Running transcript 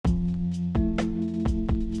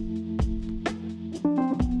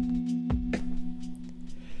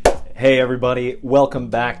Hey everybody, welcome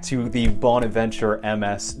back to the Bonaventure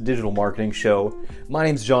MS Digital Marketing Show. My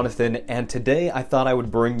name's Jonathan, and today I thought I would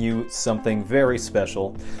bring you something very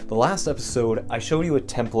special. The last episode, I showed you a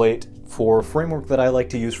template for a framework that I like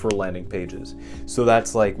to use for landing pages. So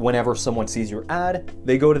that's like whenever someone sees your ad,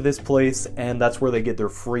 they go to this place, and that's where they get their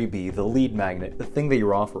freebie, the lead magnet, the thing that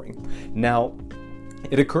you're offering. Now,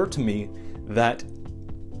 it occurred to me that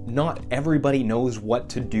not everybody knows what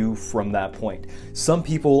to do from that point. Some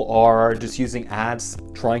people are just using ads,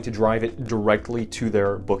 trying to drive it directly to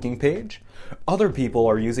their booking page. Other people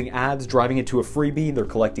are using ads, driving it to a freebie, they're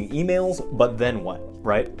collecting emails, but then what,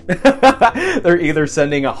 right? They're either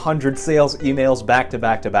sending 100 sales emails back to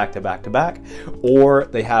back, or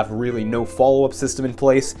they have really no follow-up system in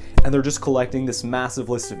place, and they're just collecting this massive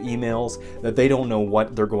list of emails that they don't know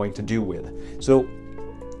what they're going to do with. So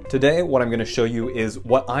today, what I'm going to show you is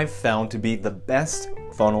what I've found to be the best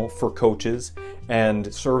funnel for coaches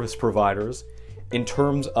and service providers in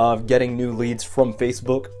terms of getting new leads from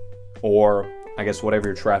Facebook, or I guess whatever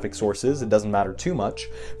your traffic source is, it doesn't matter too much,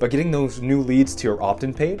 but getting those new leads to your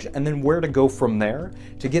opt-in page and then where to go from there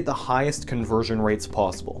to get the highest conversion rates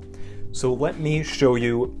possible. So let me show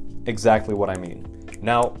you exactly what I mean.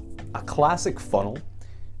 Now, a classic funnel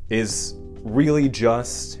is really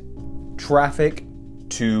just traffic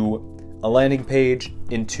to a landing page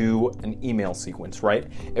into an email sequence, right?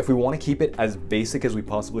 If we want to keep it as basic as we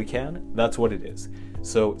possibly can, that's what it is.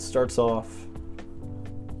 So it starts off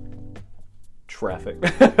traffic.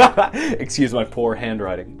 Excuse my poor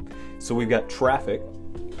handwriting. So we've got traffic,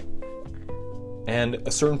 and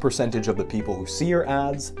a certain percentage of the people who see your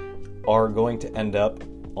ads are going to end up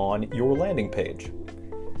on your landing page.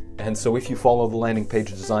 And so if you follow the landing page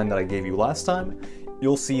design that I gave you last time,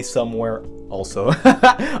 you'll see somewhere also,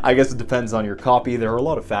 I guess it depends on your copy, there are a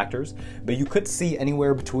lot of factors, but you could see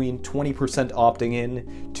anywhere between 20% opting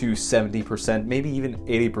in to 70%, maybe even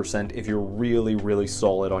 80% if you're really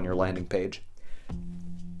solid on your landing page.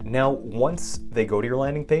 Now, once they go to your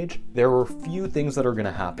landing page, there are a few things that are going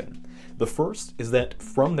to happen. The first is that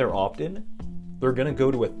from their opt-in, they're going to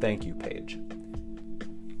go to a thank you page.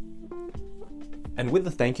 And with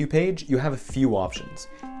the thank you page, you have a few options.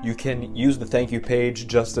 You can use the thank you page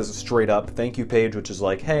just as a straight up thank you page, which is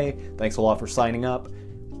like, hey, thanks a lot for signing up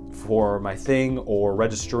for my thing or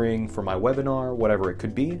registering for my webinar, whatever it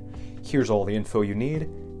could be. Here's all the info you need.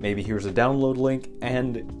 Maybe here's a download link,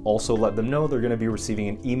 and also let them know they're going to be receiving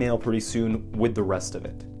an email pretty soon with the rest of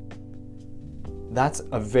it. That's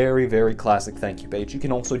a very classic thank you page. You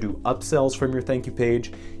can also do upsells from your thank you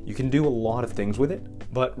page. You can do a lot of things with it,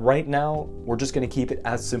 but right now we're just going to keep it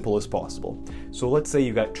as simple as possible. So let's say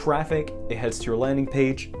you got traffic, it heads to your landing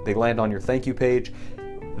page, they land on your thank you page.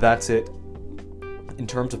 That's it. In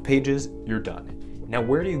terms of pages, you're done. Now,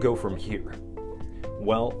 where do you go from here?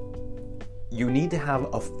 Well, you need to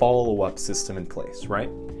have a follow-up system in place, right?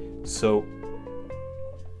 So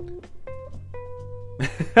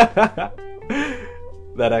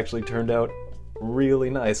that actually turned out really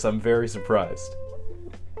nice. I'm very surprised.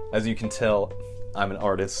 As you can tell, I'm an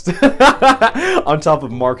artist. On top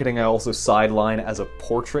of marketing, I also sideline as a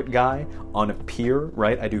portrait guy on a pier,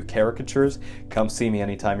 right? I do caricatures. Come see me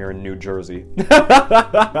anytime you're in New Jersey.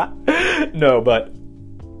 No, but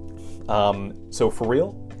so for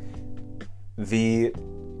real, the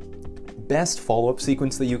best follow-up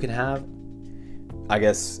sequence that you can have, I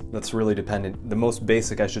guess that's really dependent. The most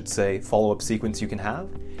basic, I should say, follow-up sequence you can have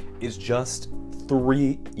is just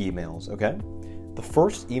 3 emails, okay? The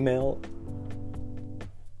first email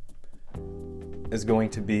is going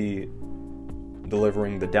to be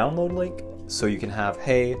delivering the download link, so you can have,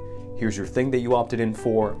 hey, here's your thing that you opted in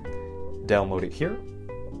for, download it here.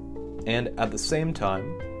 And at the same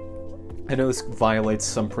time, I know this violates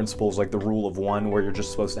some principles like the rule of 1, where you're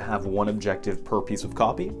just supposed to have 1 objective per piece of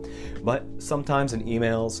copy, but sometimes in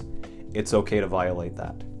emails, it's okay to violate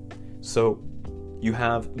that. So you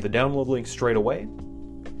have the download link straight away,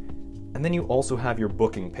 and then you also have your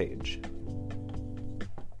booking page.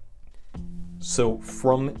 So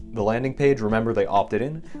from the landing page, remember they opted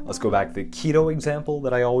in. Let's go back to the keto example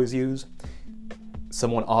that I always use.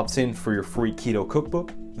 Someone opts in for your free keto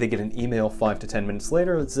cookbook. They get an email 5 to 10 minutes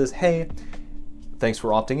later that says, hey, thanks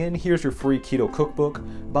for opting in. Here's your free keto cookbook.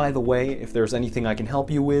 By the way, if there's anything I can help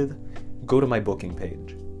you with, go to my booking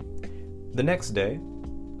page. The next day,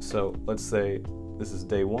 so let's say this is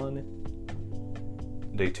day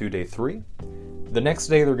 1, day 2, day 3. The next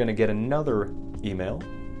day, they're going to get another email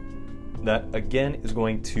that again is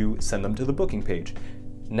going to send them to the booking page.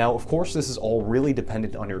 Now, of course, this is all really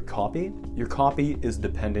dependent on your copy. Your copy is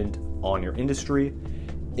dependent on your industry.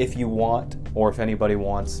 If you want, or if anybody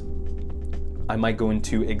wants, I might go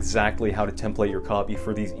into exactly how to template your copy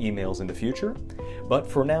for these emails in the future, but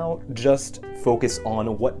for now, just focus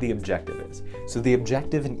on what the objective is. So the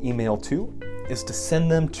objective in email 2 is to send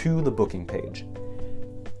them to the booking page.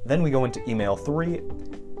 Then we go into email 3.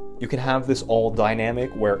 You can have this all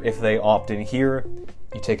dynamic where if they opt in here,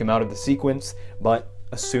 you take them out of the sequence, but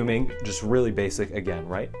assuming just really basic again,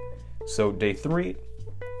 right? So day 3,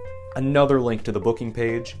 another link to the booking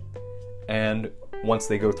page, and once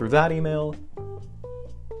they go through that email,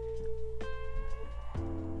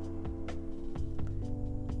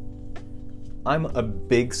 I'm a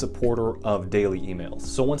big supporter of daily emails.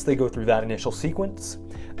 So once they go through that initial sequence,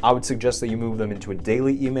 I would suggest that you move them into a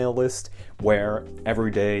daily email list where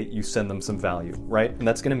every day you send them some value, right? And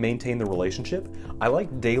that's going to maintain the relationship. I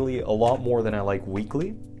like daily a lot more than I like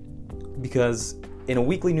weekly, because in a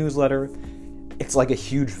weekly newsletter, it's like a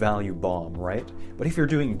huge value bomb, right? But if you're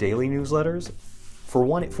doing daily newsletters, for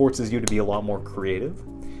one, it forces you to be a lot more creative.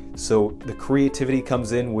 So the creativity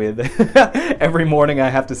comes in with every morning I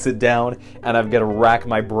have to sit down and I've got to rack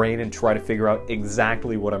my brain and try to figure out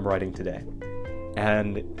exactly what I'm writing today.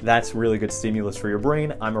 And that's really good stimulus for your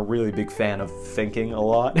brain. I'm a really big fan of thinking a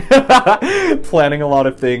lot, planning a lot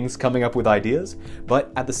of things, coming up with ideas.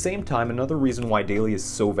 But at the same time, another reason why daily is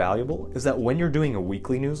so valuable is that when you're doing a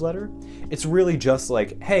weekly newsletter, it's really just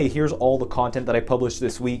like, hey, here's all the content that I published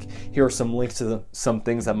this week. Here are some links to some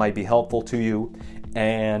things that might be helpful to you.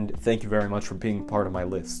 And thank you very much for being part of my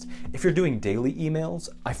list. If you're doing daily emails,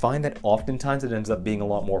 I find that oftentimes it ends up being a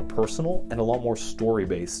lot more personal and a lot more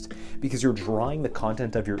story-based, because you're drawing the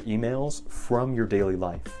content of your emails from your daily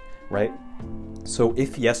life, right? So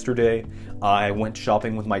if yesterday I went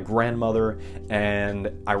shopping with my grandmother and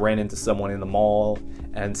I ran into someone in the mall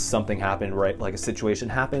and something happened, right? Like a situation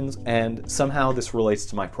happens and somehow this relates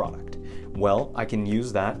to my product. Well, I can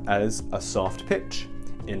use that as a soft pitch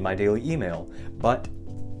in my daily email. But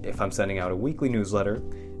if I'm sending out a weekly newsletter,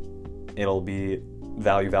 it'll be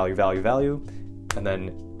value, value, value, value, and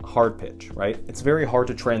then hard pitch, right? It's very hard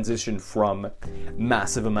to transition from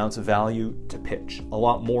massive amounts of value to pitch, a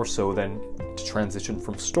lot more so than to transition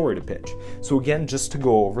from story to pitch. So again, just to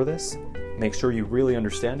go over this, make sure you really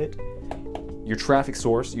understand it. Your traffic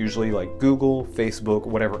source, usually like Google, Facebook,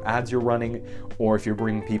 whatever ads you're running, or if you're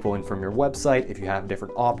bringing people in from your website, if you have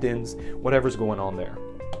different opt-ins, whatever's going on there,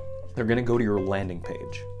 they're going to go to your landing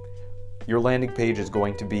page. Your landing page is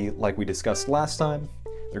going to be, like we discussed last time,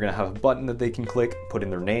 they're going to have a button that they can click, put in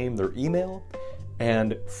their name, their email,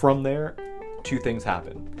 and from there, two things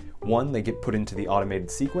happen. One, they get put into the automated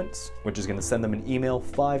sequence, which is going to send them an email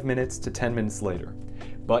 5 minutes to 10 minutes later.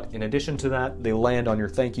 But in addition to that, they land on your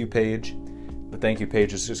thank you page. The thank you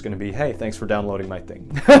page is just going to be, hey, thanks for downloading my thing.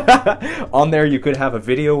 On there, you could have a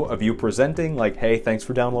video of you presenting, like, hey, thanks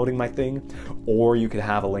for downloading my thing. Or you could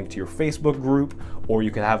have a link to your Facebook group, or you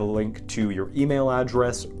could have a link to your email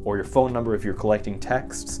address or your phone number if you're collecting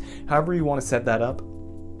texts. However you want to set that up,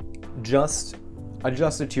 just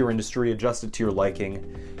adjust it to your industry, adjust it to your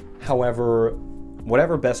liking. However,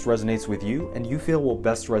 whatever best resonates with you and you feel will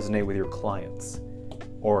best resonate with your clients,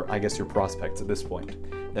 or I guess your prospects at this point.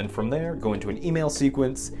 Then from there, go into an email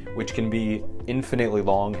sequence, which can be infinitely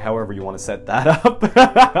long, however you want to set that up.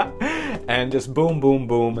 And just boom, boom,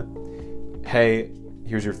 boom. Hey,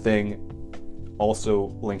 here's your thing.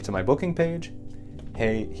 Also, link to my booking page.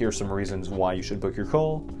 Hey, here's some reasons why you should book your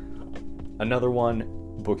call. Another one,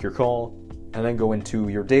 book your call. And then go into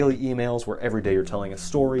your daily emails where every day you're telling a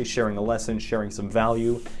story, sharing a lesson, sharing some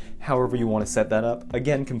value. However you want to set that up.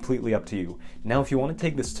 Again, completely up to you. Now, if you want to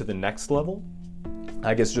take this to the next level,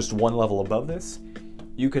 I guess just one level above this,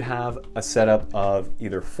 you could have a setup of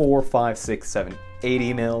either 4, 5, 6, 7, 8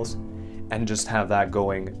 emails and just have that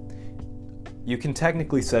going. You can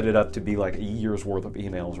technically set it up to be like a year's worth of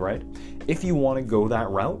emails, right? If you want to go that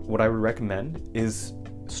route, what I would recommend is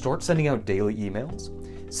start sending out daily emails,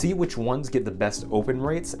 see which ones get the best open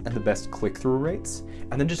rates and the best click-through rates,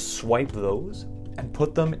 and then just swipe those and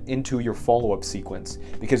put them into your follow-up sequence,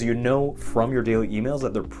 because you know from your daily emails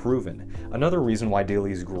that they're proven. Another reason why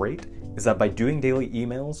daily is great is that by doing daily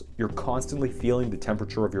emails, you're constantly feeling the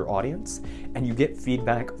temperature of your audience and you get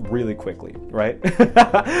feedback really quickly, right?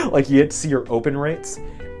 Like you get to see your open rates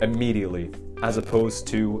immediately, as opposed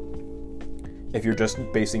to if you're just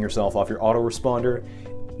basing yourself off your autoresponder.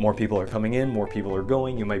 More people are coming in, more people are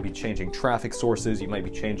going, you might be changing traffic sources, you might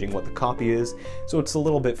be changing what the copy is, so it's a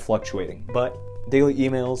little bit fluctuating. But daily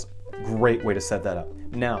emails, great way to set that up.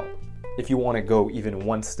 Now, if you want to go even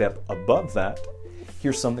one step above that,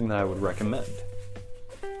 here's something that I would recommend.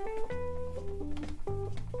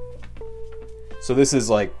 So this is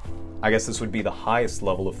like, I guess this would be the highest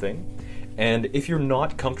level of thing, And if you're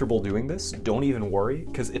not comfortable doing this, don't even worry,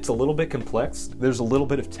 because it's a little bit complex. There's a little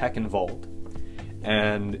bit of tech involved.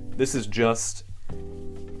 And this is just,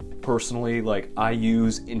 personally, like, I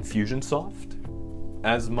use Infusionsoft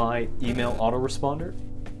as my email autoresponder.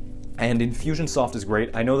 And Infusionsoft is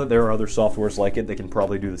great. I know that there are other softwares like it that can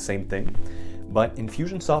probably do the same thing. But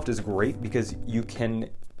Infusionsoft is great because you can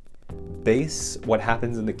base what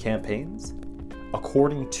happens in the campaigns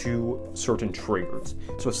according to certain triggers.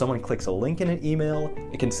 So if someone clicks a link in an email,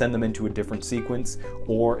 it can send them into a different sequence,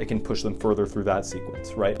 or it can push them further through that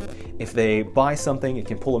sequence, right? If they buy something, it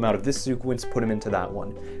can pull them out of this sequence, put them into that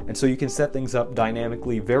one. And so you can set things up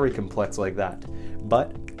dynamically, very complex like that.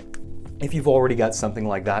 But if you've already got something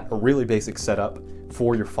like that, a really basic setup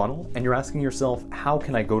for your funnel, and you're asking yourself, how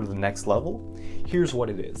can I go to the next level? Here's what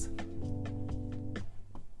it is.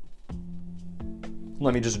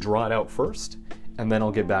 Let me just draw it out first, and then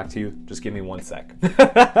I'll get back to you. Just give me 1 sec.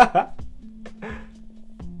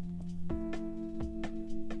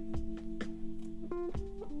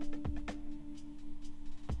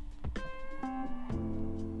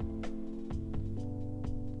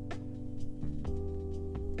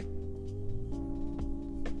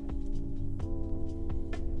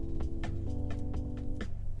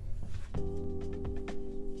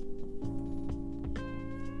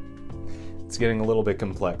 It's getting a little bit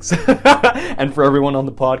complex. And for everyone on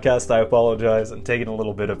the podcast, I apologize. I'm taking a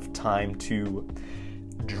little bit of time to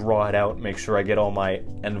draw it out, make sure I get all my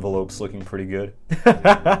envelopes looking pretty good.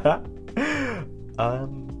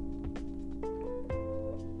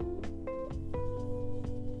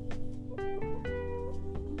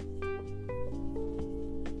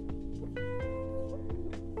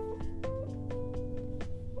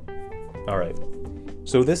 All right.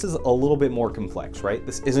 So this is a little bit more complex, right?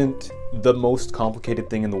 This isn't the most complicated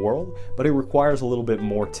thing in the world, but it requires a little bit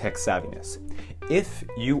more tech savviness. If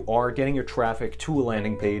you are getting your traffic to a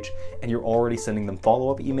landing page and you're already sending them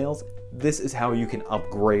follow-up emails, this is how you can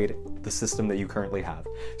upgrade the system that you currently have.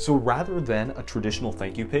 So rather than a traditional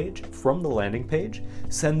thank you page from the landing page,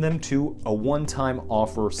 send them to a one-time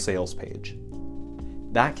offer sales page.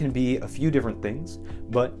 That can be a few different things,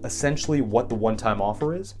 but essentially what the one-time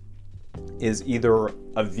offer is either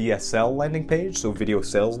a VSL landing page, so video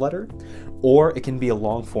sales letter, or it can be a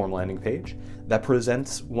long form landing page that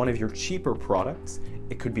presents one of your cheaper products.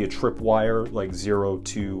 It could be a tripwire, like $0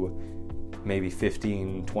 to maybe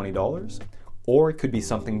 $15, $20, or it could be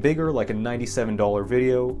something bigger, like a $97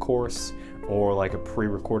 video course, or like a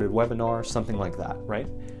pre-recorded webinar, something like that, right?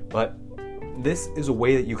 But this is a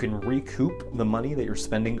way that you can recoup the money that you're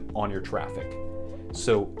spending on your traffic.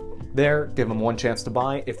 So there, give them one chance to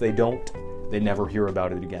buy. If they don't, they never hear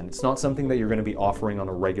about it again. It's not something that you're going to be offering on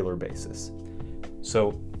a regular basis.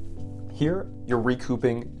 So here, you're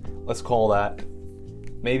recouping, let's call that,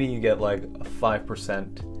 maybe you get like a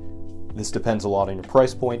 5%. This depends a lot on your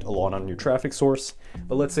price point, a lot on your traffic source,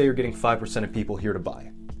 but let's say you're getting 5% of people here to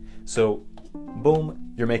buy. So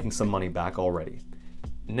boom, you're making some money back already.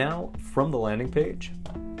 Now, from the landing page,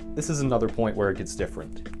 this is another point where it gets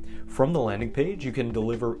different. From the landing page, you can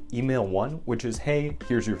deliver email 1, which is, hey,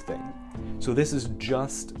 here's your thing. So this is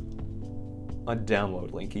just a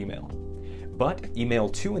download link email. But email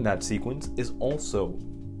 2 in that sequence is also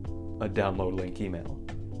a download link email,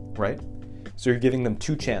 right? So you're giving them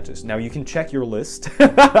 2 chances. Now you can check your list.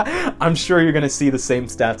 I'm sure you're going to see the same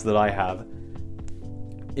stats that I have.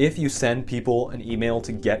 If you send people an email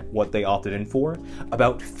to get what they opted in for,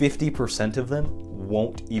 about 50% of them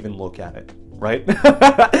won't even look at it, right?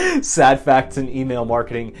 Sad facts in email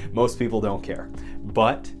marketing, most people don't care.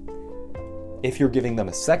 But if you're giving them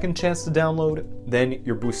a second chance to download, then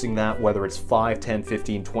you're boosting that, whether it's 5, 10,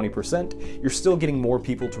 15, 20%, you're still getting more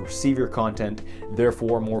people to receive your content,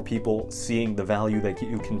 therefore more people seeing the value that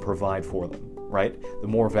you can provide for them, right? The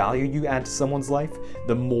more value you add to someone's life,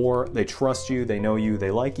 the more they trust you, they know you,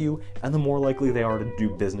 they like you, and the more likely they are to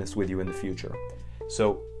do business with you in the future.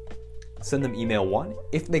 So send them email 1.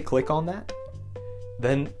 If they click on that,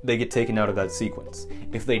 then they get taken out of that sequence.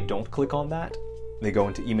 If they don't click on that, they go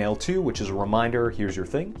into email 2, which is a reminder, here's your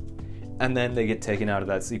thing, and then they get taken out of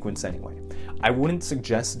that sequence anyway. I wouldn't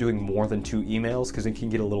suggest doing more than 2 emails because it can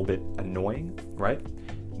get a little bit annoying, right?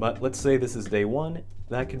 But let's say this is day 1,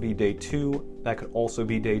 that could be day 2, that could also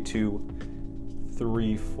be day 2,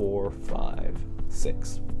 3, 4, 5,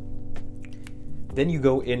 6. Then you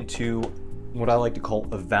go into what I like to call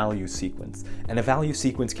a value sequence. And a value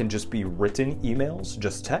sequence can just be written emails,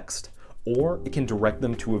 just text, or it can direct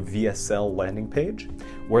them to a VSL landing page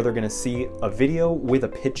where they're going to see a video with a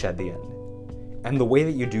pitch at the end. And the way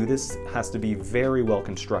that you do this has to be very well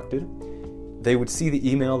constructed. they would see the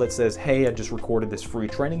email that says, hey, I just recorded this free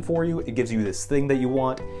training for you. It gives you this thing that you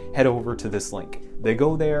want. Head over to this link. They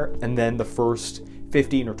go there, and then the first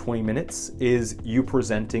 15 or 20 minutes is you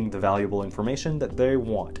presenting the valuable information that they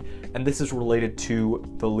want. And this is related to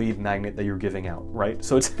the lead magnet that you're giving out, right?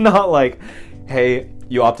 So it's not like, hey,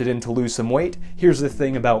 you opted in to lose some weight. Here's the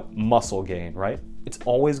thing about muscle gain, right? It's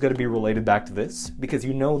always going to be related back to this because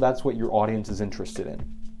you know that's what your audience is interested in.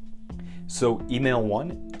 So email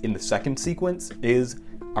 1 in the second sequence is,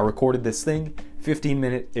 I recorded this thing,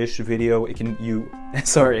 15-minute-ish video. It can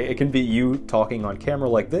be you talking on camera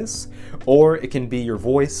like this, or it can be your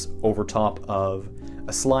voice over top of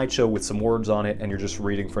a slideshow with some words on it, and you're just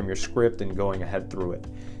reading from your script and going ahead through it.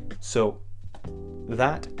 So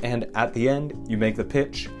that, and at the end, you make the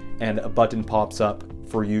pitch, and a button pops up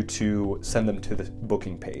for you to send them to the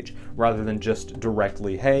booking page, rather than just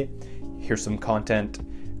directly, hey, here's some content,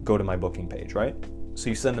 go to my booking page, right? So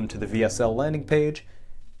you send them to the VSL landing page,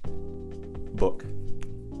 book.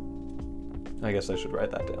 I guess I should write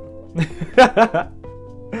that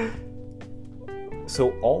down.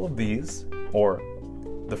 So all of these, or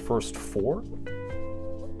the first 4,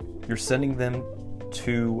 you're sending them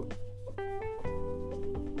to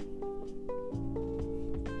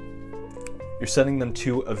a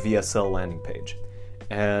VSL landing page.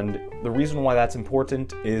 And the reason why that's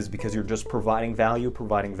important is because you're just providing value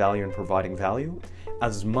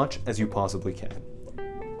as much as you possibly can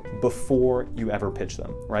before you ever pitch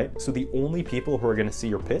them, right? So the only people who are going to see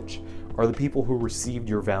your pitch are the people who received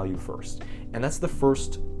your value first. And that's the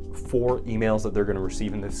first 4 emails that they're going to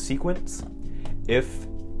receive in this sequence. If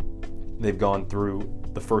they've gone through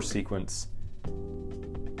the first sequence,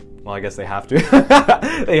 well, I guess they have to.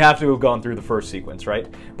 They have to have gone through the first sequence,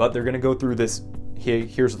 right? But they're going to go through this,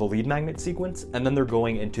 here's the lead magnet sequence, and then they're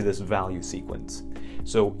going into this value sequence.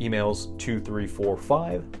 So emails 2, 3, 4,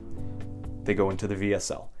 5, they go into the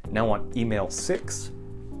VSL. Now on email 6,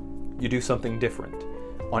 you do something different.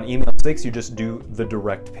 On email 6, you just do the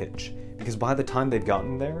direct pitch, because by the time they've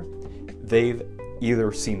gotten there, they've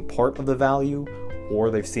either seen part of the value or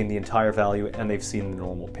they've seen the entire value and they've seen the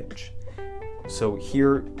normal pitch. So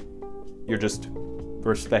here, you're just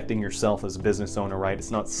respecting yourself as a business owner, right?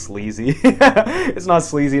 It's not sleazy. It's not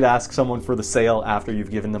sleazy to ask someone for the sale after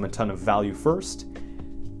you've given them a ton of value first.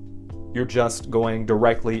 You're just going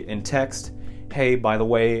directly in text. Hey, by the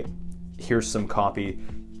way, here's some copy.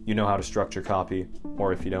 You know how to structure copy,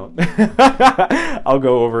 or if you don't, I'll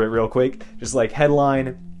go over it real quick. Just like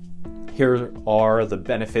headline, here are the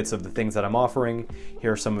benefits of the things that I'm offering.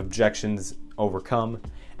 Here are some objections overcome.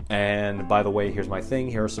 And by the way, here's my thing.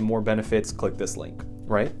 Here are some more benefits. Click this link,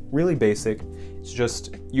 right? Really basic. It's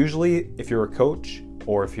just usually if you're a coach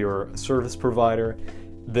or if you're a service provider,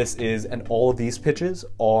 this is, and all of these pitches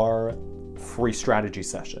are free strategy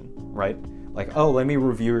session, right? Like, oh, let me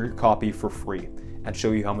review your copy for free and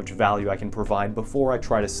show you how much value I can provide before I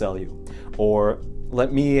try to sell you. Or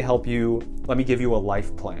let me give you a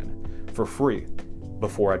life plan for free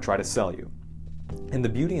before I try to sell you. And the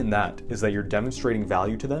beauty in that is that you're demonstrating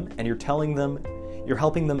value to them and you're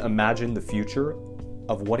helping them imagine the future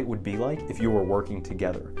of what it would be like if you were working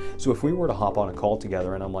together. So if we were to hop on a call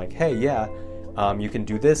together and I'm like, hey, yeah, you can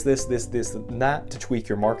do this, and that to tweak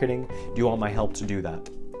your marketing. Do you want my help to do that?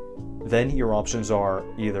 Then your options are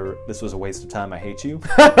either this was a waste of time, I hate you,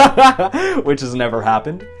 which has never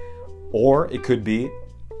happened, or it could be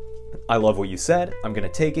I love what you said, I'm going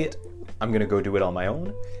to take it, I'm going to go do it on my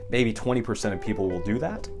own. Maybe 20% of people will do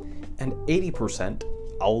that, and 80%,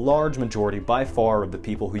 a large majority by far of the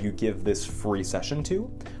people who you give this free session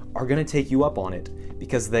to, are going to take you up on it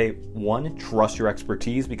because they, 1, trust your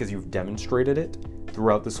expertise because you've demonstrated it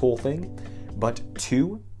throughout this whole thing, but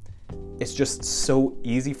 2, it's just so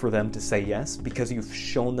easy for them to say yes because you've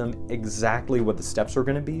shown them exactly what the steps are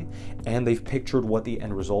going to be and they've pictured what the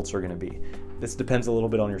end results are going to be. This depends a little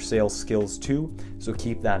bit on your sales skills too, so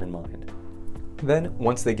keep that in mind. Then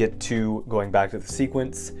once they get to going back to the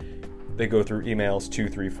sequence, they go through emails 2,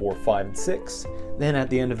 3, 4, 5, and 6. Then at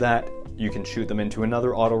the end of that, you can shoot them into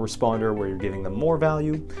another autoresponder where you're giving them more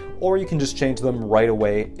value, or you can just change them right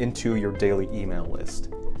away into your daily email list.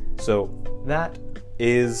 So that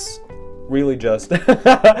is really just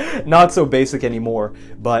not so basic anymore,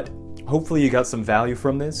 but hopefully you got some value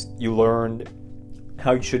from this. You learned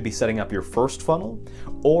how you should be setting up your first funnel,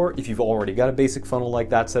 or if you've already got a basic funnel like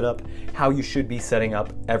that set up, how you should be setting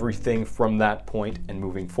up everything from that point and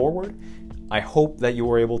moving forward. I hope that you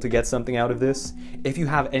were able to get something out of this. If you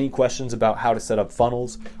have any questions about how to set up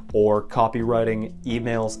funnels or copywriting,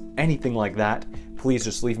 emails, anything like that, please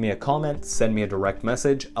just leave me a comment, send me a direct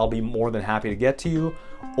message. I'll be more than happy to get to you.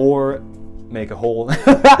 or make a whole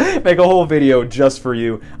make a whole video just for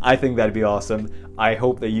you. I think that'd be awesome. I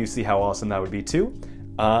hope that you see how awesome that would be too.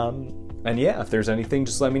 And yeah, if there's anything,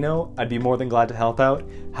 just let me know. I'd be more than glad to help out.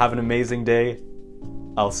 Have an amazing day.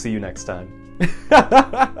 I'll see you next time.